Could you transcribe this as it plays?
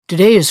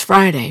Today is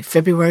Friday,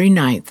 February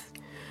 9th.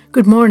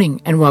 Good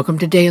morning and welcome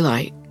to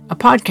Daylight, a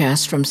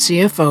podcast from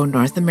CFO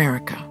North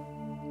America.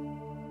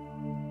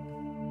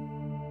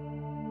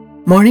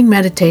 Morning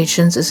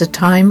meditations is a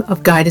time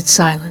of guided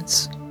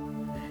silence.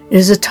 It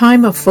is a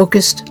time of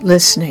focused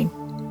listening.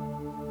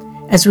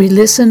 As we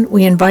listen,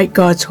 we invite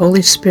God's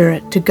Holy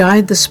Spirit to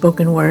guide the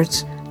spoken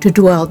words to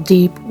dwell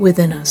deep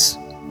within us.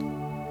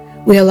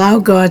 We allow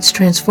God's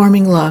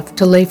transforming love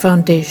to lay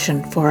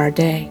foundation for our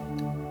day.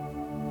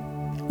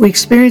 We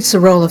experience the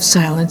role of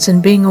silence in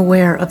being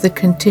aware of the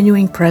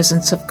continuing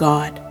presence of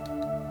God.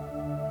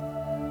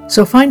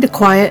 So find a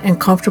quiet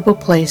and comfortable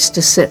place to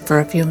sit for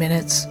a few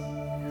minutes.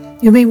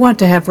 You may want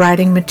to have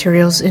writing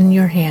materials in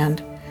your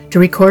hand to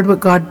record what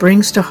God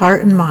brings to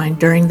heart and mind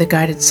during the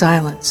guided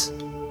silence.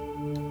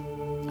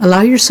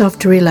 Allow yourself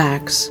to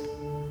relax,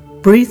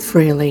 breathe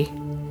freely,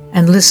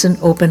 and listen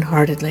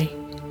open-heartedly.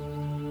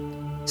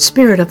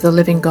 Spirit of the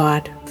living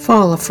God,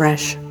 fall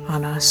afresh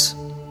on us.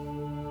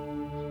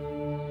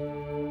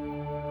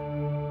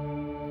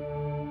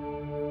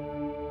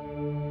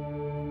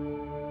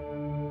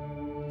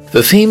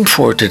 The theme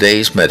for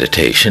today's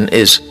meditation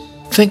is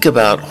Think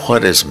About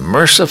What is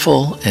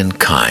Merciful and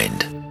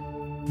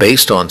Kind,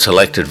 based on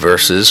selected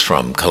verses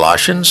from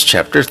Colossians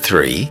chapter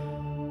 3,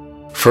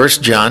 1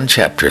 John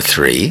chapter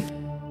 3,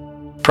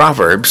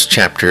 Proverbs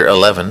chapter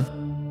 11,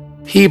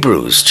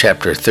 Hebrews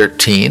chapter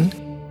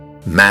 13,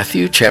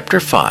 Matthew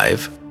chapter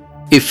 5,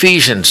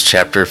 Ephesians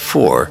chapter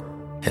 4,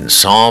 and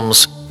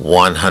Psalms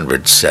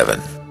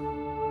 107.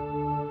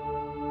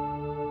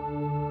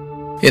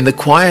 In the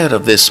quiet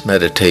of this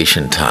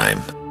meditation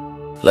time,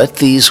 let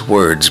these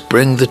words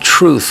bring the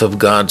truth of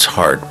God's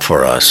heart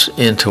for us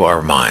into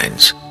our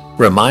minds,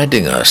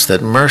 reminding us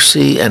that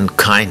mercy and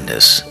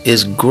kindness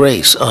is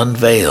grace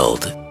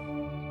unveiled.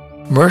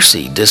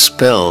 Mercy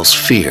dispels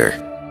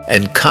fear,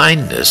 and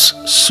kindness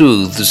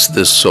soothes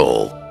the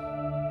soul.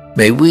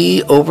 May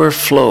we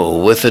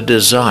overflow with a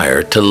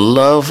desire to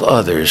love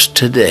others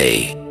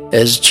today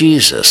as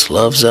Jesus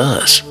loves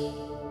us.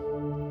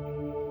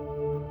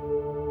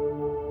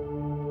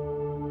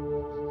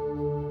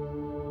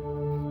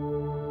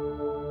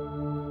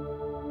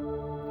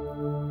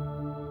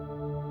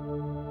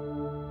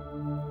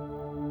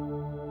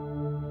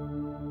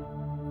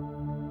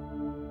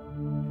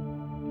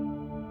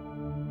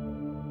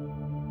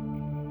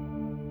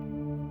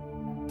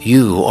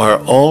 You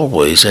are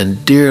always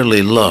and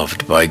dearly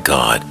loved by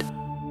God,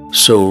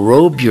 so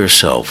robe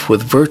yourself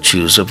with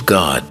virtues of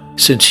God,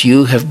 since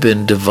you have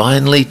been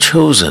divinely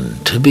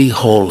chosen to be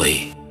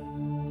holy.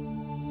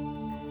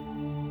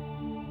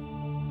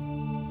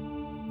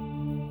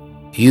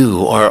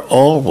 You are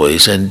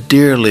always and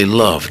dearly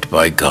loved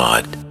by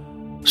God,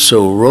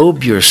 so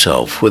robe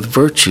yourself with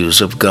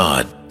virtues of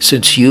God,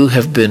 since you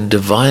have been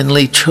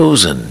divinely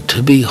chosen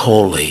to be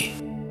holy.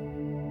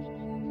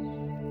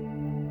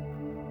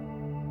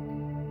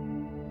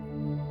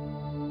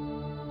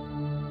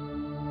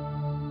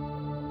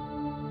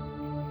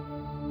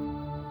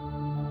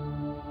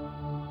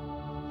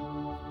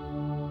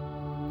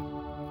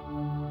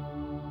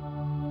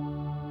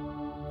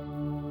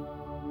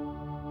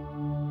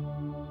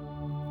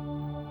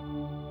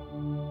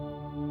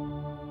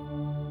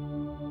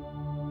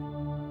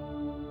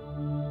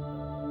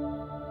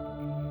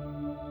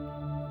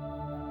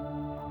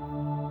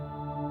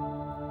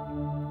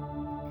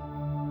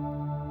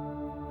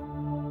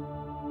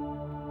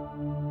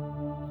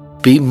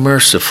 Be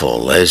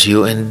merciful as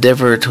you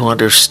endeavor to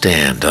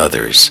understand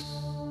others,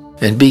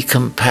 and be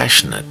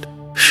compassionate,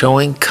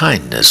 showing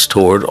kindness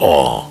toward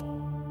all.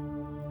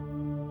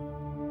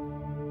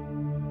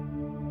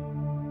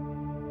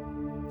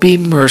 Be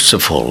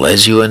merciful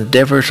as you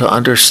endeavor to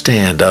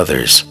understand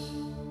others,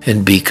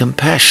 and be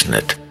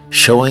compassionate,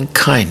 showing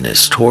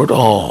kindness toward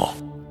all.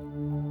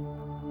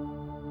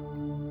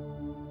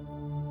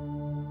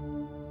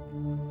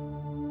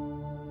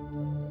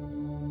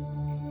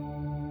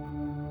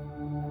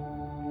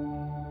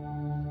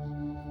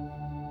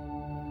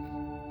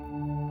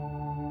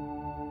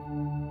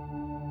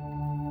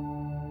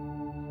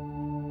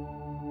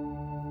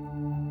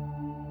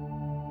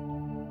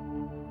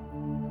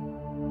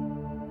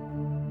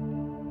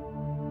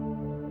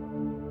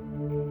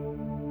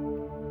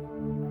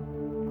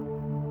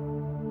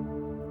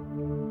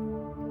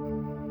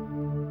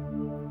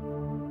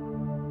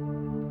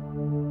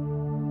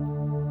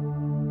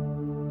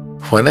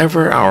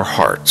 Whenever our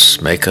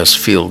hearts make us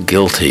feel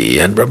guilty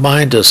and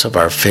remind us of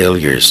our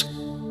failures,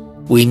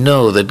 we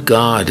know that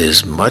God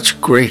is much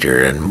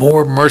greater and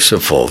more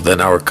merciful than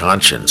our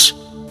conscience,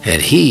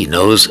 and He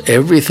knows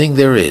everything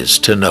there is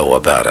to know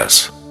about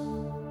us.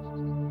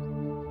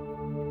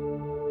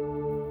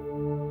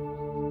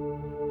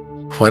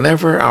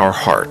 Whenever our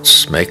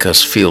hearts make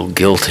us feel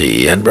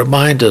guilty and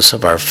remind us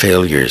of our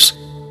failures,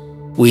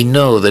 we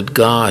know that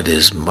God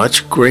is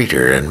much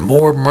greater and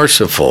more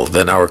merciful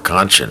than our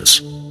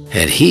conscience,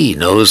 and He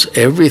knows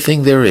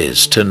everything there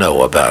is to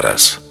know about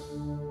us.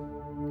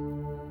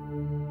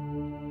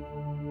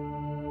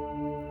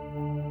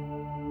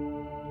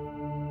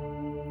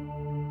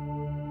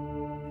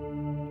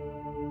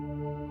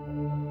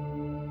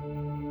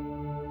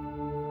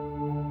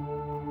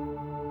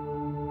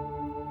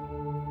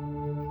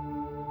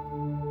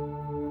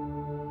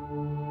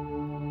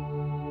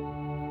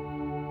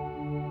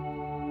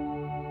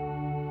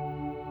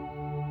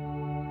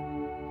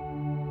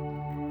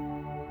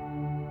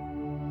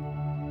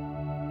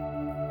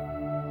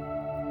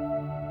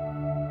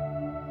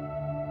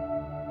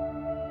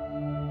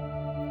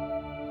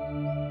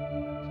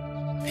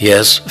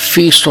 Yes,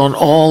 feast on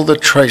all the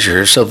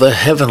treasures of the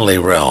heavenly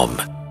realm,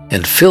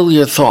 and fill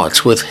your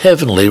thoughts with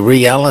heavenly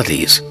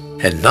realities,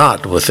 and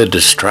not with the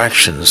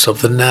distractions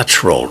of the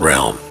natural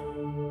realm.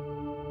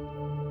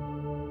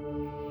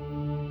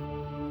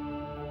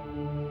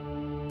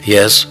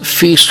 Yes,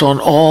 feast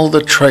on all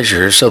the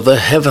treasures of the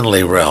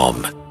heavenly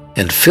realm,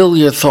 and fill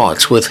your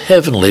thoughts with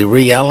heavenly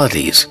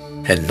realities,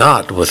 and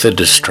not with the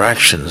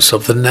distractions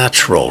of the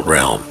natural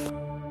realm.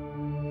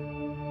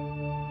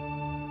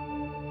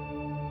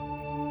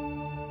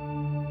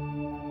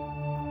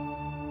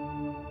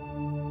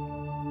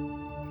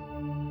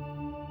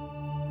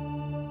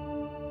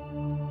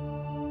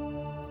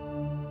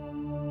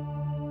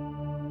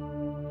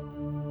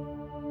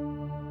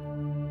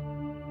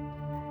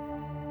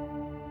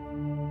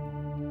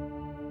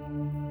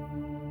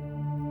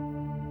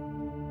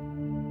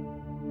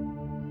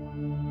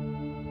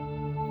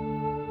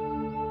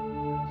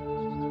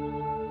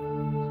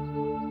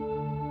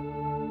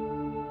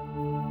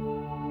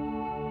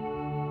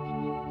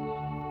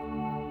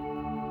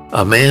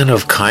 A man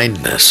of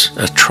kindness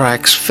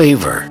attracts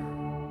favor,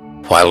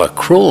 while a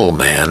cruel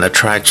man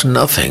attracts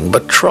nothing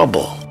but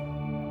trouble.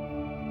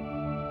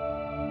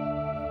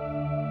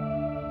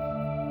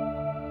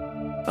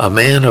 A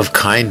man of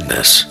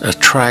kindness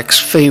attracts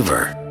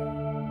favor,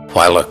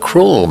 while a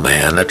cruel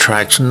man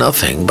attracts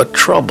nothing but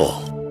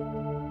trouble.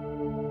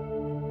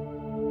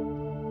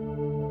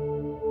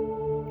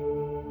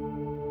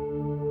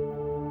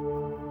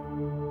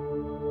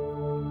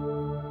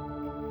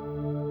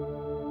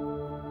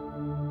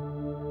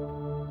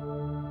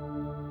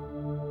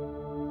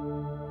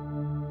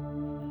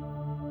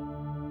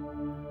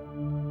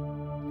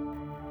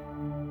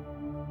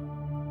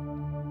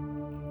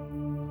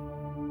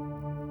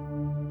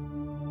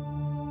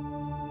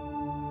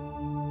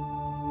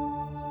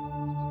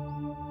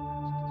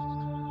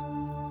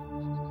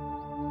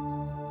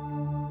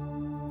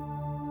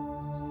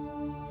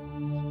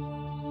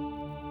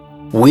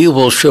 We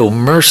will show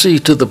mercy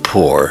to the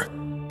poor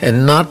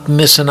and not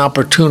miss an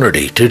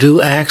opportunity to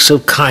do acts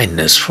of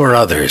kindness for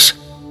others,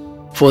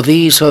 for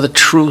these are the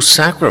true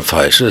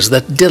sacrifices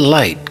that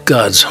delight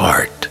God's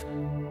heart.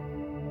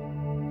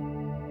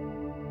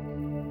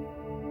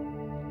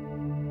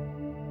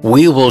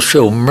 We will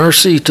show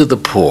mercy to the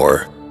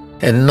poor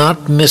and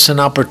not miss an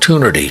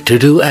opportunity to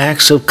do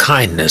acts of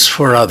kindness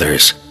for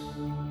others,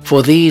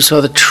 for these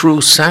are the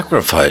true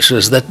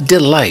sacrifices that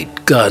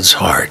delight God's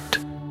heart.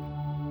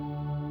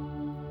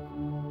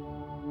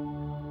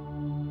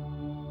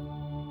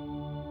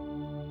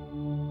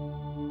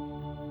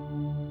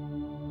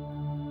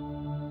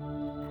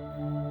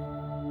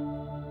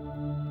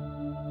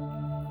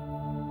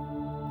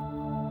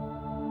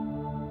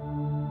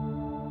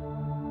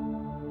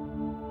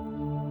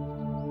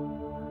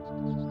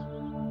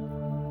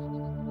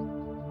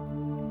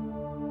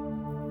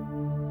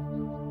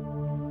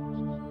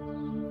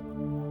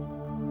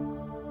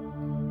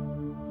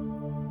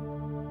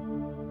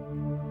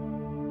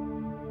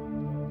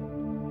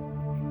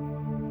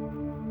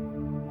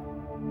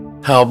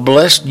 How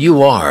blessed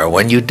you are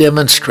when you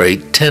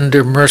demonstrate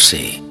tender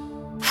mercy,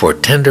 for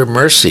tender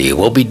mercy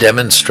will be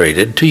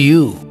demonstrated to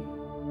you.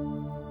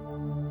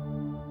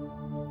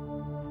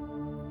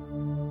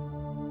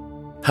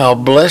 How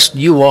blessed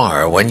you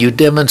are when you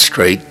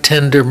demonstrate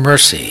tender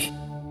mercy,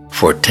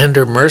 for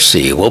tender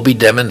mercy will be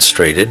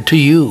demonstrated to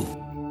you.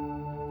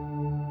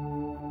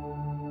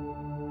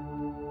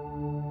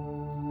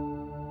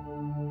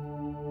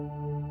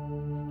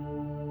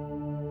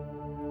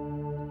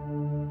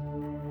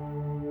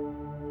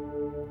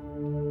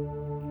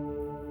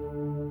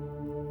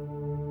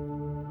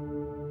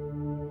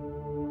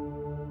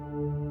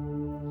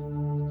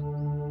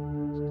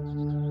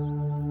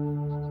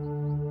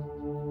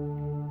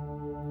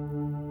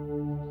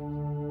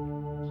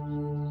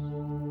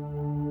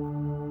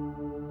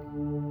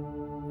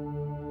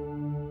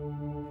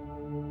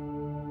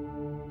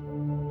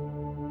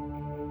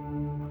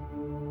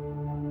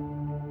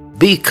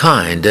 Be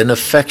kind and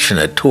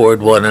affectionate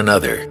toward one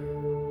another.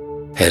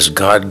 Has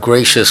God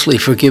graciously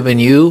forgiven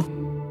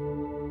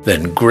you?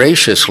 Then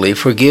graciously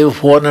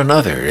forgive one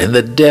another in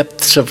the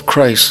depths of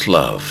Christ's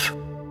love.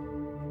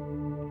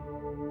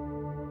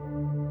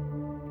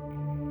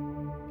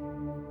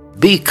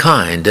 Be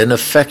kind and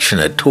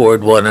affectionate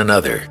toward one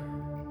another.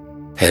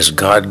 Has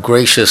God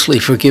graciously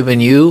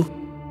forgiven you?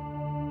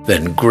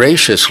 Then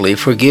graciously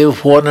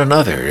forgive one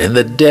another in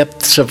the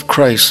depths of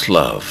Christ's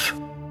love.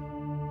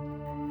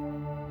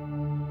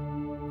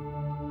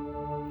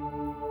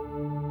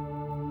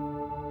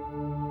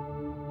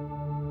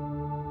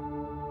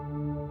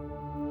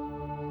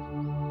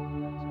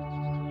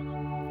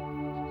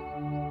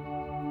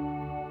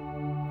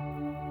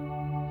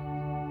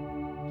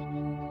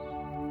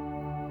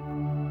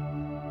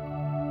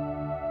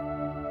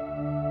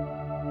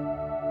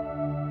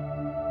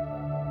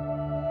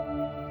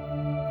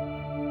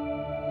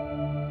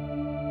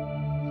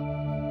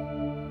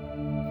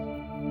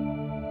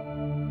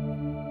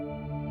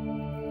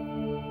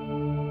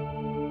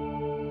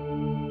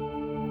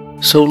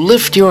 So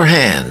lift your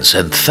hands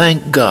and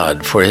thank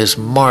God for His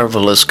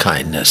marvelous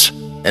kindness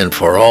and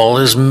for all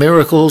His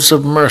miracles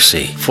of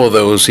mercy for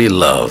those He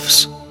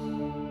loves.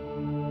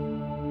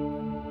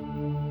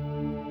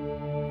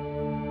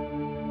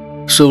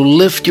 So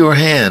lift your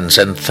hands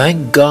and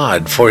thank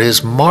God for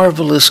His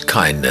marvelous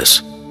kindness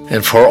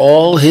and for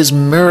all His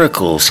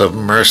miracles of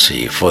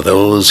mercy for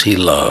those He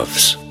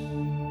loves.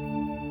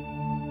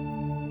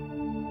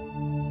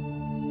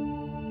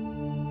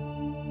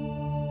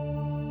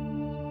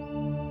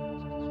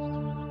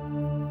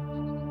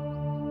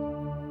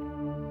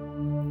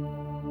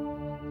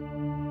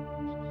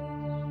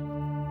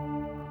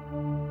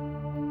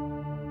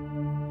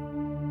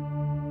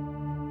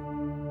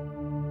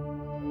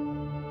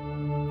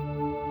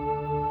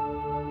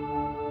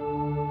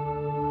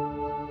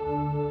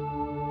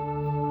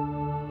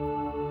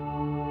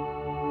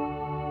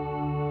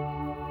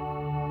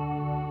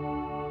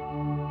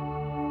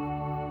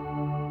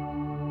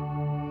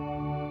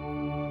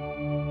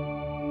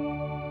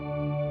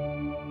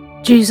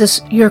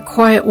 Jesus, your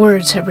quiet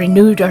words have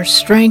renewed our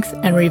strength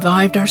and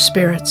revived our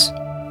spirits.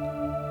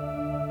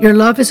 Your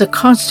love is a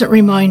constant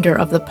reminder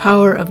of the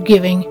power of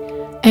giving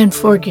and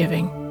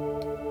forgiving.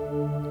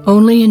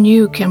 Only in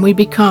you can we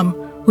become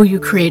who you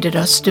created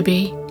us to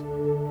be.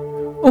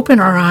 Open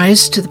our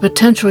eyes to the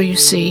potential you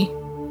see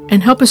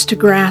and help us to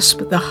grasp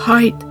the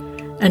height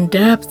and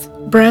depth,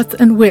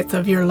 breadth and width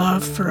of your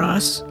love for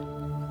us.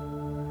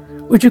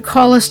 Would you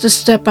call us to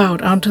step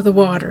out onto the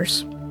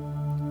waters?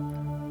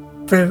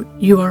 For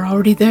you are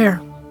already there.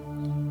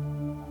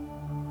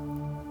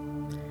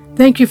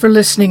 Thank you for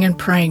listening and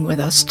praying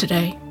with us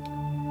today.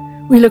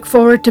 We look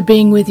forward to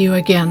being with you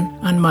again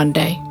on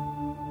Monday.